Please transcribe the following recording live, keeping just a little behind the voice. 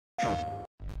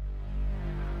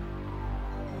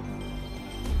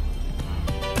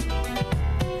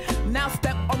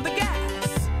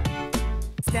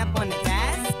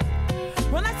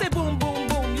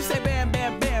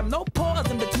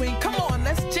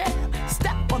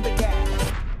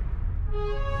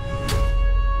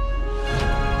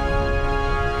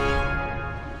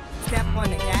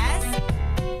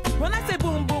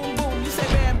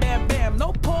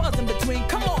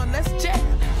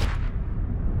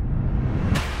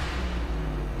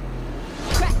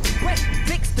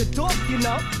talk, you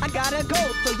know. I gotta go,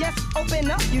 so yes, open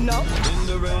up, you know. In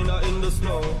the rain or in the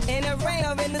snow. In the rain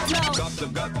or in the snow.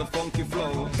 Got the funky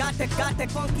flow. Got the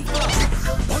funky flow.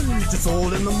 Punch, it's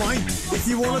all in the mind. If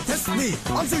you wanna test me,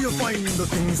 I'm sure you'll find the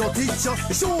things I'll teach ya.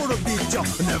 Sure to beat ya.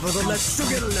 Nevertheless, you'll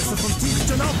get a lesson from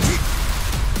teacher. Now keep